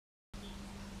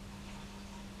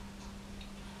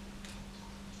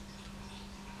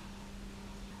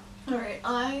Alright,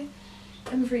 I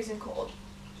am freezing cold.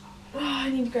 I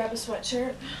need to grab a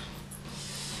sweatshirt.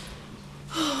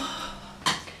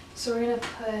 So we're gonna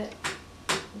put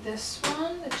this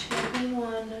one, the Champion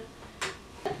one,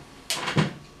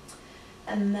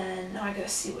 and then now I gotta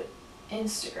see what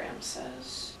Instagram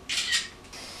says.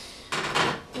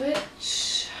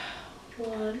 Which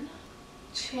one,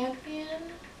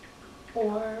 Champion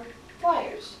or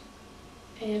Flyers?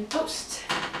 And post.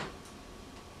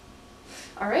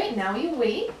 Alright, now we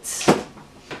wait.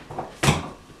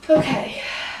 Okay,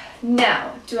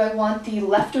 now, do I want the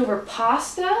leftover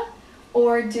pasta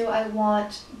or do I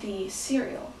want the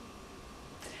cereal?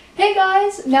 Hey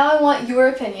guys, now I want your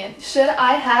opinion. Should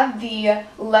I have the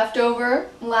leftover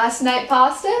last night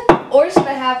pasta or should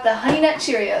I have the Honey Nut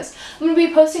Cheerios? I'm going to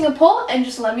be posting a poll and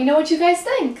just let me know what you guys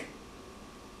think.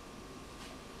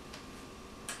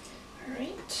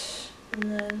 Alright, and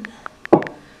then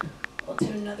we'll do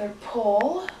another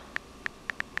poll.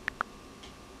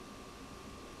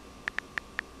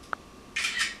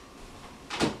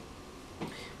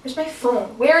 Where's my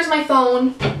phone? Where's my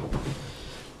phone?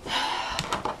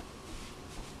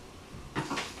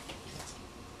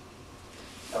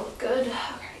 Oh, good.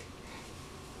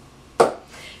 Okay.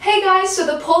 Hey guys, so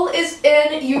the poll is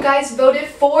in. You guys voted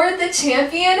for the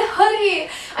Champion hoodie.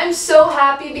 I'm so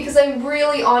happy because I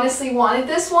really honestly wanted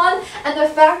this one, and the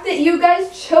fact that you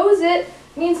guys chose it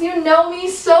means you know me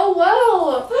so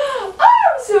well. Oh,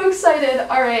 I'm so excited.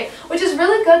 Alright, which is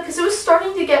really good because it was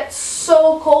starting to get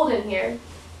so cold in here.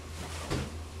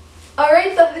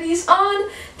 Alright, the hoodie's on.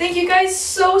 Thank you guys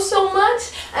so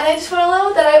much. And I just want to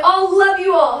know that I all love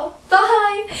you all.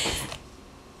 Bye.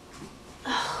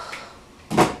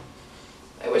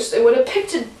 I wish they would have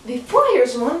picked the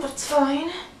Flyers one, but it's fine.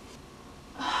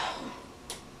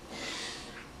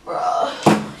 Bruh,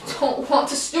 I don't want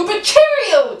the stupid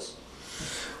Cheerios.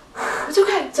 It's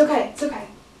okay, it's okay, it's okay.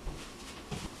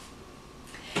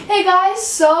 Hey guys,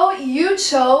 so you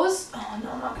chose... Oh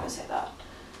no, I'm not going to say that.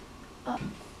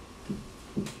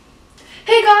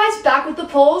 Hey guys, back with the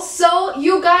polls. So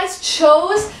you guys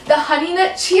chose the Honey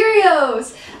Nut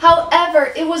Cheerios.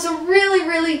 However, it was a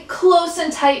really close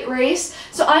and tight race.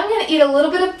 So I'm going to eat a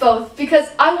little bit of both because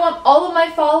I want all of my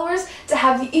followers to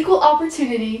have the equal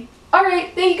opportunity.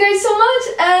 Alright, thank you guys so much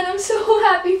and I'm so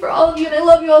happy for all of you and I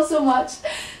love you all so much.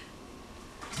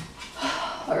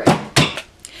 Alright.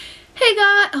 Hey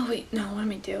guys. Oh wait, no, what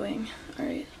am I doing?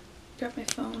 Alright, grab my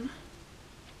phone.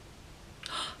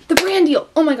 The brand deal.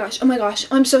 Oh my gosh,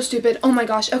 I'm so stupid. Oh my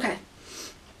gosh, okay.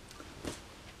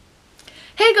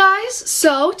 Hey guys,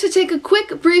 so to take a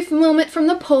quick brief moment from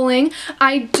the polling,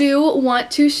 I do want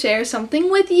to share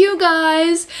something with you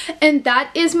guys, and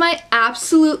that is my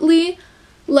absolutely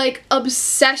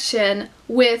obsession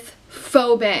with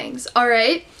faux bangs,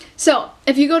 alright? So,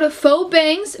 if you go to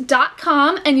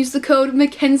fauxbangs.com and use the code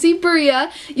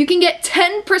MackenzieBria, you can get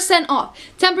 10% off.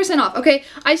 10% off, okay?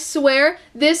 I swear,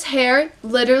 this hair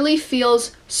literally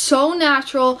feels so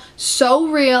natural, so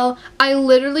real. I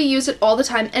literally use it all the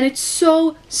time, and it's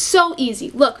so easy.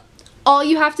 Look, all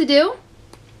you have to do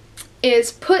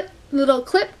is put the little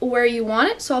clip where you want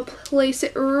it. So I'll place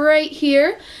it right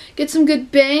here, get some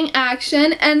good bang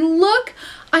action, and look,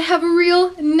 I have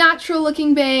real natural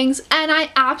looking bangs and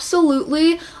I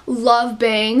absolutely love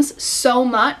bangs so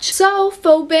much. So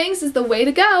faux bangs is the way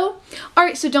to go.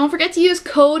 Alright, so don't forget to use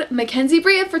code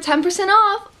MackenzieBria for 10%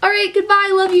 off. Alright,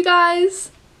 goodbye, love you guys.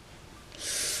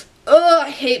 Ugh, I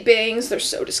hate bangs, they're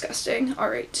so disgusting.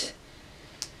 Alright.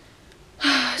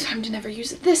 Time to never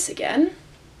use this again.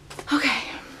 Okay,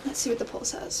 let's see what the poll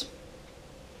says.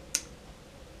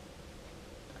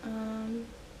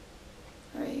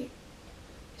 Alright.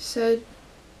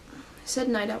 Said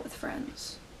night out with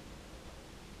friends.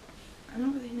 I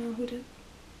don't really know who to...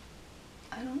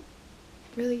 I don't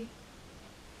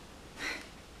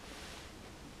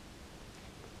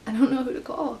know who to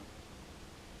call.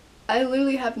 I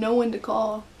literally have no one to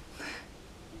call.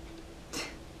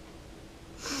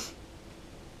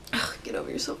 Ugh, get over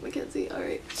yourself, Mackenzie.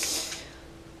 Alright.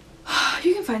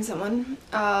 You can find someone.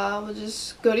 We'll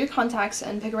just go to your contacts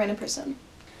and pick a random person.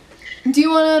 Do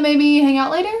you want to maybe hang out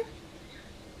later?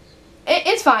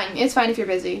 It's fine. It's fine if you're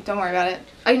busy. Don't worry about it.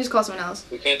 I can just call someone else.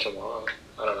 We can tomorrow.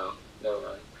 I don't know. Never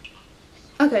mind.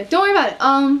 Okay, don't worry about it.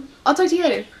 I'll talk to you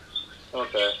later.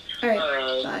 Okay.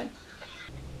 Alright, bye.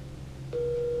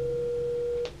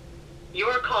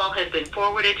 Your call has been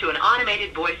forwarded to an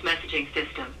automated voice messaging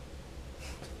system.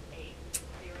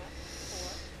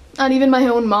 Not even my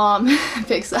own mom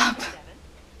picks up.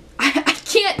 I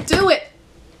can't do it.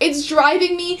 It's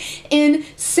driving me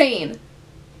insane.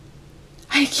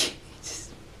 I can't.